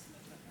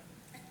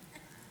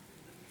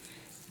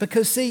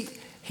 Because see,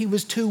 he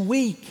was too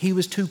weak. He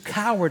was too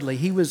cowardly.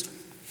 He was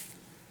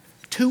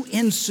too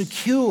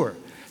insecure,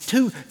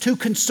 too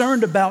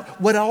concerned about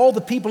what all the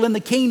people in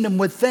the kingdom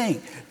would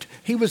think.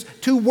 He was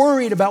too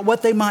worried about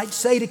what they might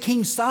say to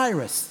King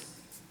Cyrus.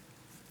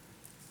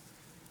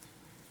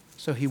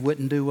 so he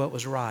wouldn't do what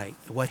was right,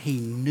 what he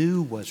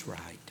knew was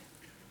right.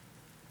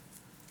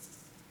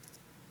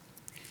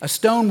 A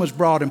stone was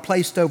brought and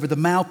placed over the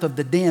mouth of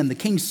the den. The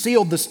king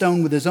sealed the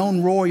stone with his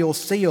own royal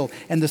seal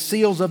and the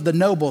seals of the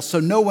nobles, so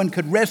no one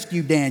could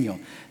rescue Daniel.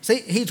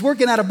 See, he's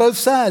working out of both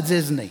sides,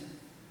 isn't he?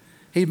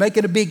 He's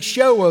making a big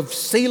show of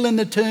sealing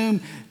the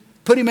tomb,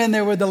 put him in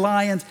there with the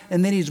lions,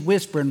 and then he's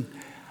whispering,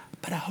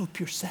 but I hope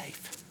you're safe.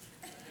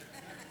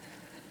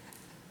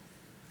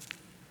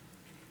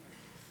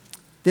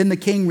 Then the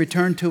king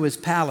returned to his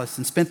palace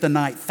and spent the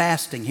night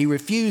fasting. He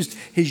refused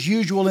his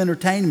usual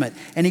entertainment,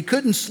 and he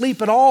couldn't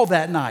sleep at all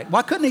that night.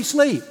 Why couldn't he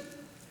sleep?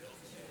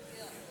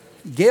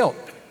 Guilt.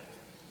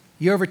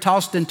 You ever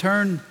tossed and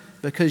turned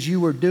because you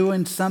were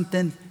doing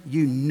something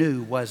you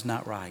knew was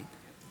not right?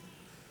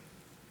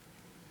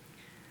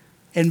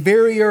 And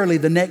very early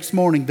the next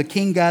morning, the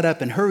king got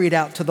up and hurried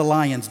out to the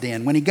lion's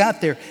den. When he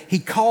got there, he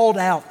called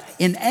out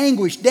in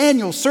anguish,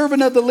 Daniel,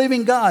 servant of the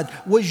living God,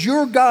 was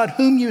your God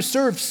whom you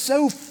serve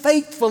so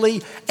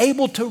faithfully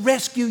able to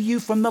rescue you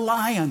from the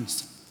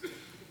lions?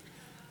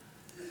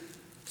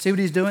 See what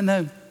he's doing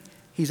though?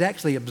 He's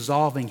actually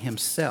absolving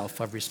himself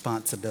of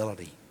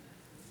responsibility.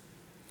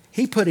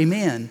 He put him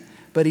in,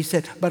 but he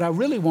said, but I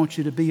really want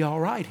you to be all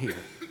right here.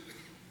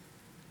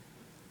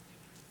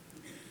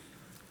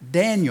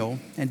 Daniel,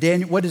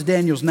 what does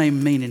Daniel's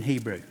name mean in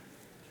Hebrew?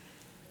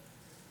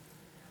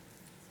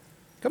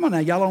 Come on now,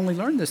 y'all only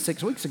learned this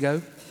 6 weeks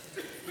ago.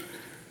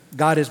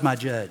 God is my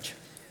judge.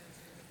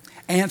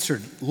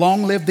 Answered,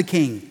 long live the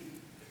king.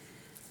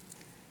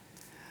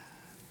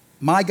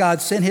 My God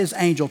sent his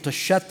angel to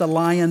shut the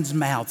lions'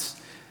 mouths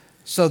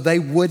so they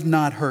would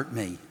not hurt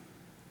me.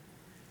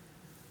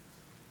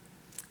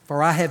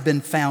 For I have been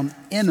found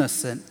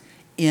innocent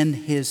in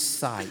his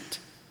sight,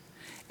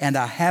 and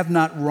I have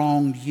not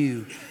wronged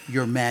you,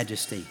 your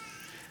majesty.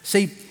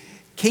 See,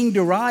 King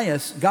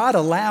Darius, God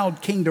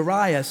allowed King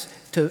Darius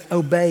to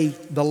obey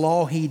the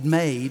law he'd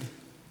made,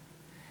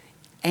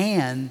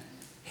 and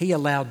he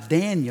allowed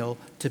Daniel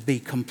to be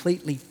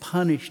completely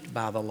punished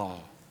by the law.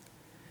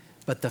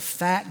 But the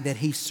fact that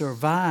he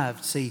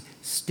survived, see,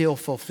 still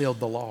fulfilled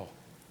the law.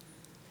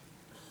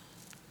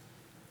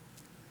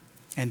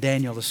 And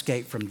Daniel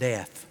escaped from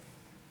death.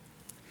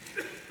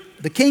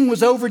 The king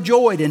was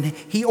overjoyed, and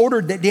he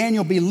ordered that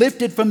Daniel be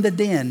lifted from the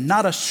den.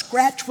 Not a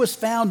scratch was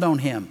found on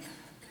him.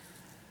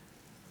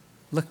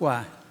 Look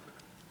why.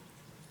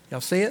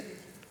 Y'all see it?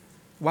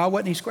 Why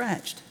wasn't he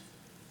scratched?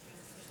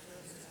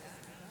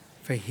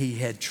 For he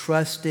had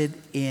trusted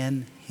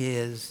in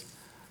his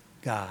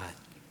God.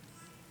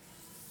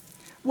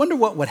 Wonder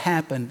what would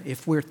happen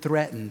if we're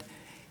threatened,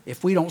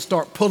 if we don't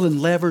start pulling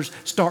levers,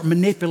 start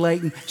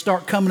manipulating,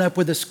 start coming up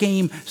with a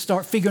scheme,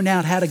 start figuring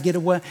out how to get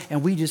away,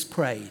 and we just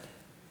prayed.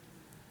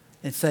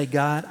 And say,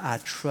 God, I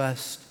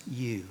trust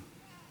you.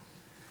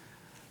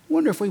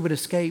 Wonder if we would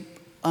escape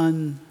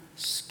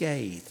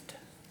unscathed,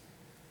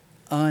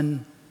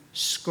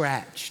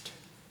 unscratched.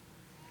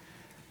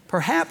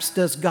 Perhaps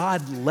does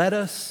God let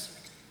us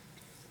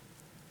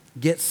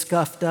get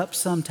scuffed up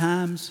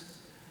sometimes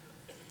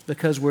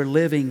because we're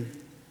living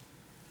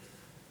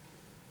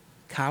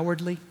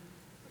cowardly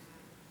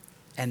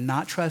and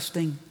not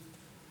trusting?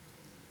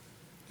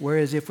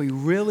 Whereas if we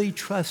really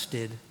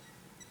trusted,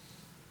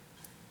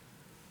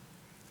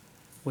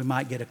 we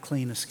might get a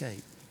clean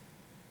escape.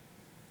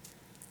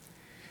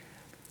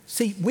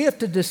 See, we have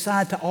to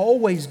decide to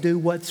always do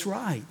what's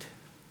right.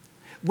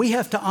 We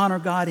have to honor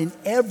God in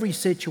every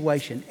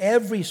situation,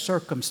 every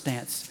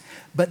circumstance.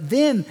 But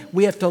then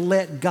we have to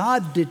let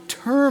God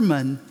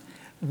determine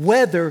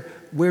whether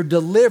we're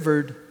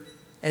delivered,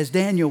 as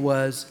Daniel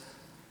was,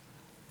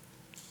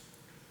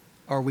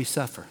 or we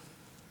suffer.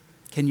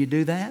 Can you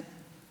do that?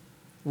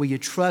 Will you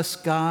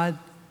trust God?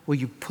 Will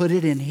you put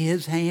it in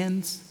his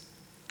hands?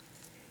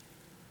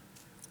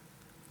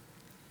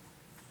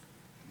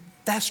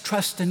 That's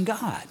trusting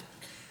God.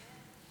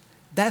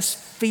 That's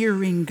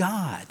fearing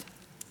God.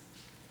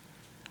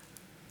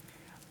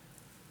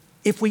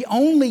 If we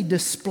only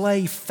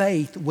display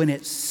faith when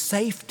it's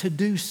safe to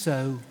do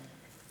so,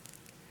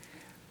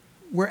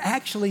 we're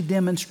actually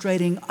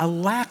demonstrating a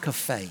lack of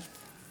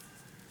faith.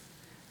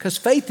 Because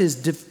faith is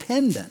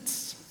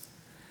dependence.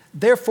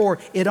 Therefore,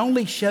 it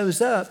only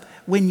shows up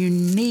when you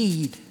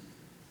need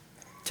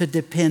to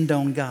depend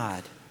on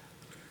God.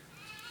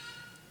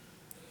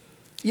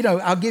 You know,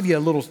 I'll give you a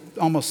little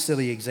almost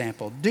silly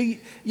example. Do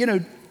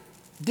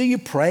you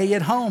pray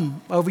at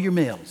home over your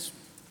meals?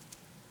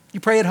 You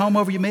pray at home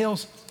over your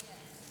meals?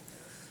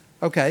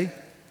 Okay.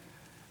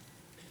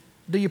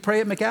 Do you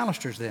pray at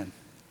McAllister's then?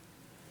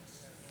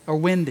 Or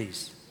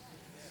Wendy's?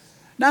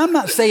 Now, I'm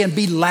not saying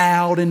be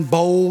loud and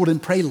bold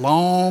and pray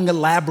long,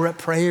 elaborate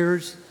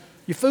prayers.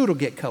 Your food will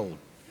get cold.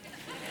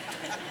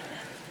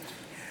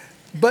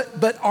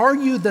 But are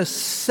you the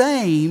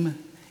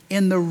same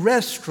in the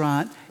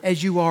restaurant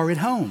as you are at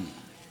home?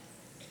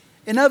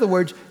 In other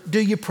words, do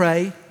you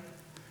pray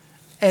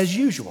as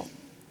usual?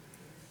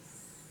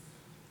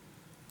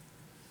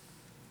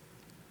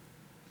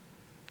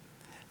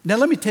 Now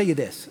let me tell you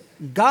this.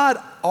 God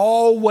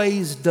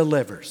always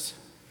delivers.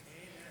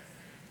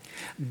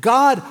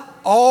 God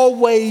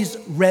always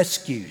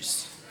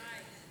rescues.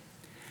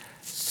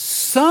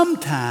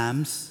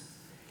 Sometimes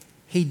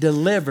He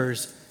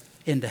delivers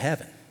into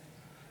heaven.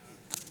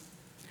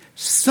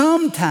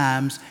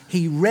 Sometimes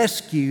He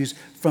rescues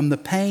from the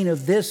pain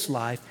of this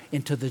life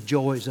into the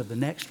joys of the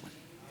next one.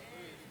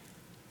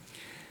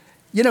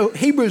 You know,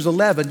 Hebrews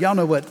 11, y'all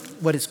know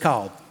what it's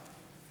called.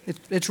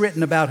 It's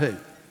written about who?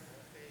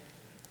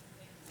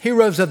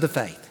 Heroes of the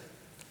faith.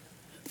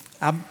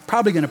 I'm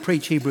probably going to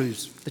preach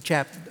Hebrews,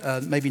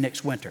 maybe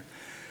next winter.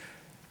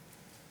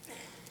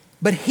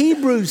 But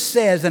Hebrews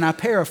says, and I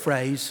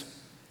paraphrase,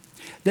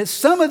 that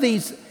some of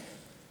these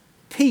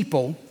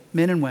people,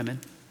 men and women,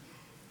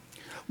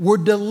 were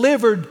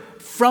delivered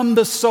from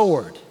the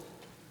sword.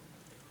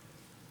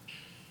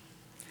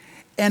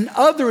 And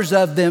others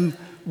of them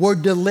were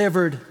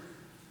delivered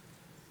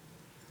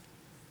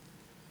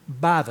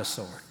by the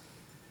sword.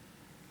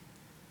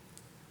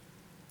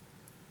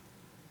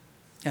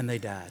 And they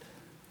died.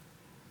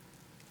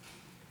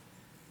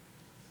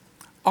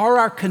 Are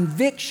our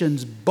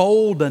convictions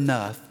bold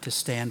enough to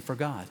stand for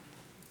God?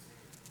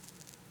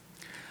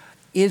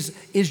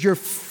 Is your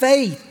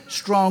faith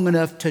strong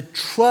enough to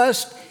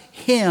trust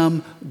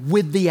Him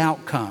with the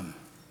outcome?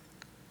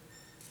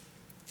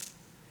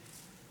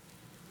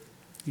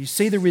 You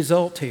see the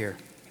result here.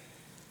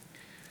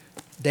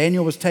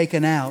 Daniel was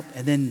taken out,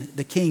 and then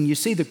the king, you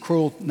see the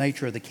cruel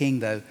nature of the king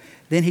though.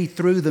 Then he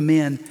threw the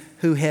men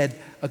who had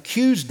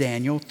accused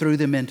Daniel, threw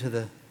them into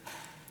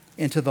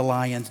the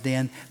lion's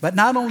den. But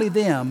not only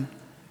them,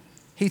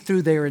 he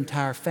threw their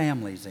entire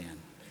families in.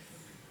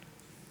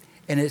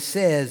 And it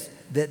says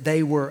that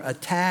they were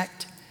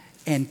attacked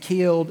and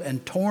killed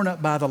and torn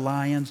up by the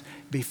lions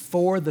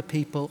before the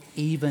people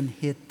even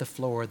hit the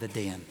floor of the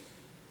den.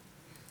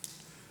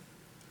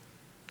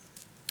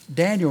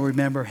 Daniel,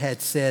 remember,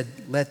 had said,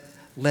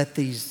 let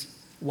these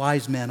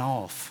wise men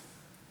off,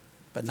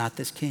 but not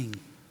this king.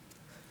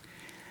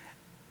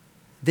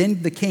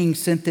 Then the king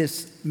sent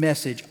this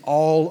message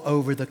all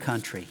over the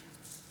country.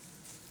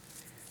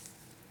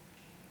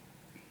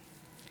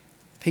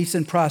 Peace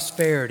and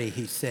prosperity,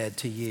 he said,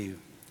 to you.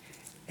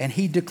 And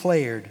he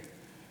declared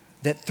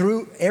that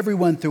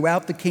everyone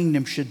throughout the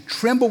kingdom should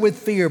tremble with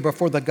fear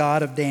before the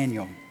God of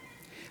Daniel.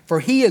 For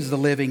He is the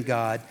living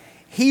God.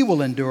 He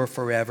will endure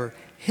forever.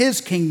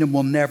 His kingdom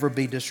will never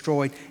be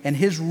destroyed, and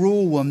His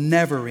rule will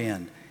never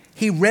end.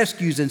 He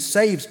rescues and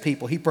saves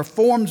people. He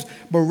performs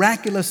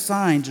miraculous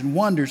signs and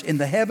wonders in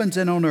the heavens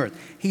and on earth.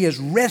 He has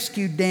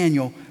rescued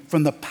Daniel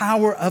from the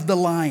power of the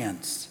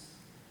lions.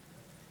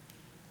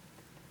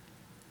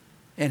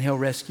 And He'll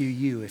rescue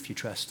you if you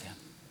trust Him.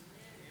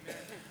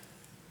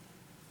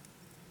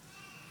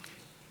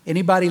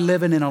 Anybody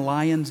living in a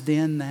lion's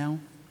den now?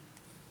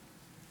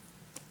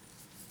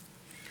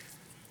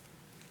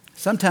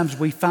 Sometimes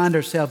we find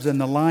ourselves in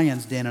the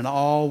lion's den and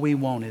all we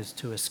want is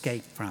to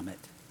escape from it.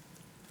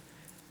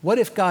 What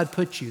if God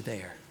put you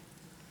there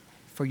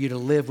for you to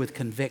live with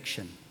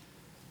conviction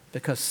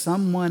because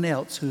someone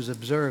else who's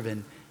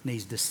observing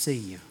needs to see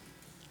you?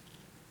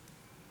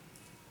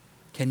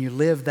 Can you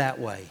live that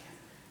way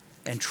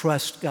and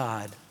trust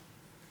God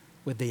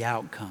with the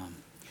outcome?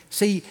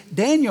 See,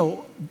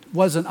 Daniel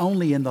wasn't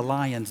only in the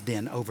lion's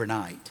den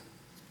overnight.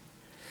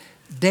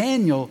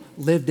 Daniel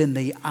lived in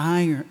the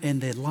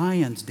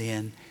lion's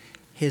den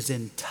his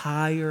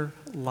entire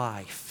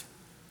life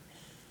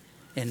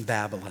in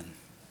Babylon.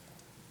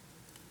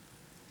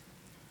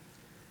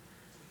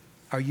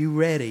 Are you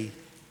ready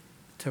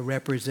to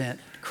represent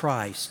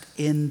Christ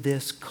in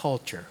this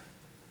culture,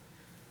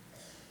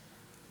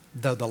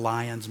 though the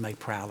lions may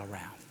prowl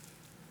around?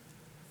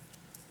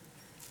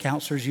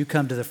 Counselors, you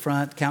come to the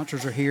front.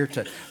 Counselors are here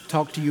to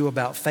talk to you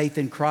about faith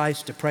in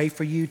Christ, to pray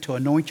for you, to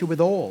anoint you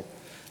with oil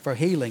for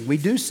healing. We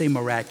do see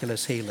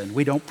miraculous healing.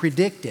 We don't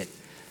predict it,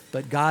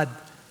 but God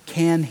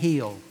can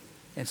heal.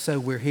 And so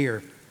we're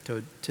here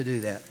to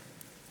do that.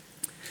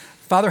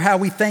 Father, how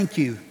we thank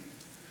you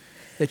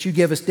that you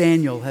give us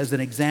Daniel as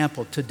an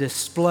example to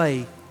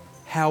display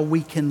how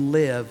we can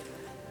live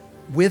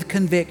with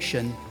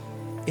conviction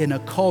in a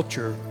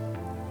culture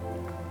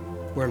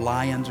where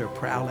lions are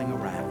prowling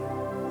around.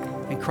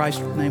 In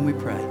Christ's name we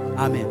pray.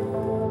 Amen.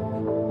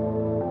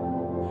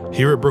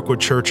 Here at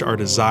Brookwood Church, our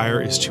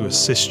desire is to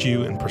assist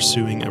you in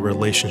pursuing a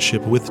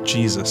relationship with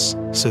Jesus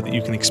so that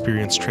you can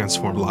experience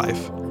transformed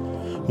life.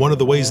 One of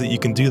the ways that you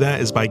can do that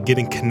is by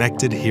getting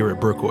connected here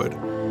at Brookwood.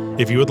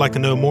 If you would like to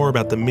know more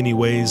about the many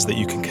ways that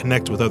you can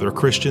connect with other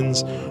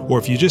Christians, or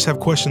if you just have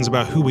questions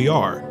about who we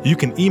are, you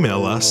can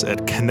email us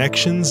at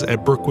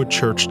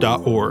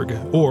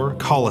connections@brookwoodchurch.org or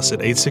call us at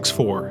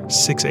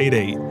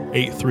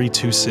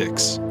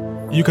 864-688-8326.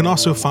 You can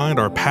also find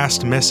our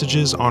past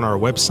messages on our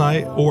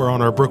website or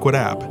on our Brookwood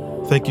app.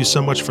 Thank you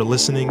so much for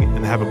listening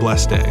and have a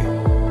blessed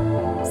day.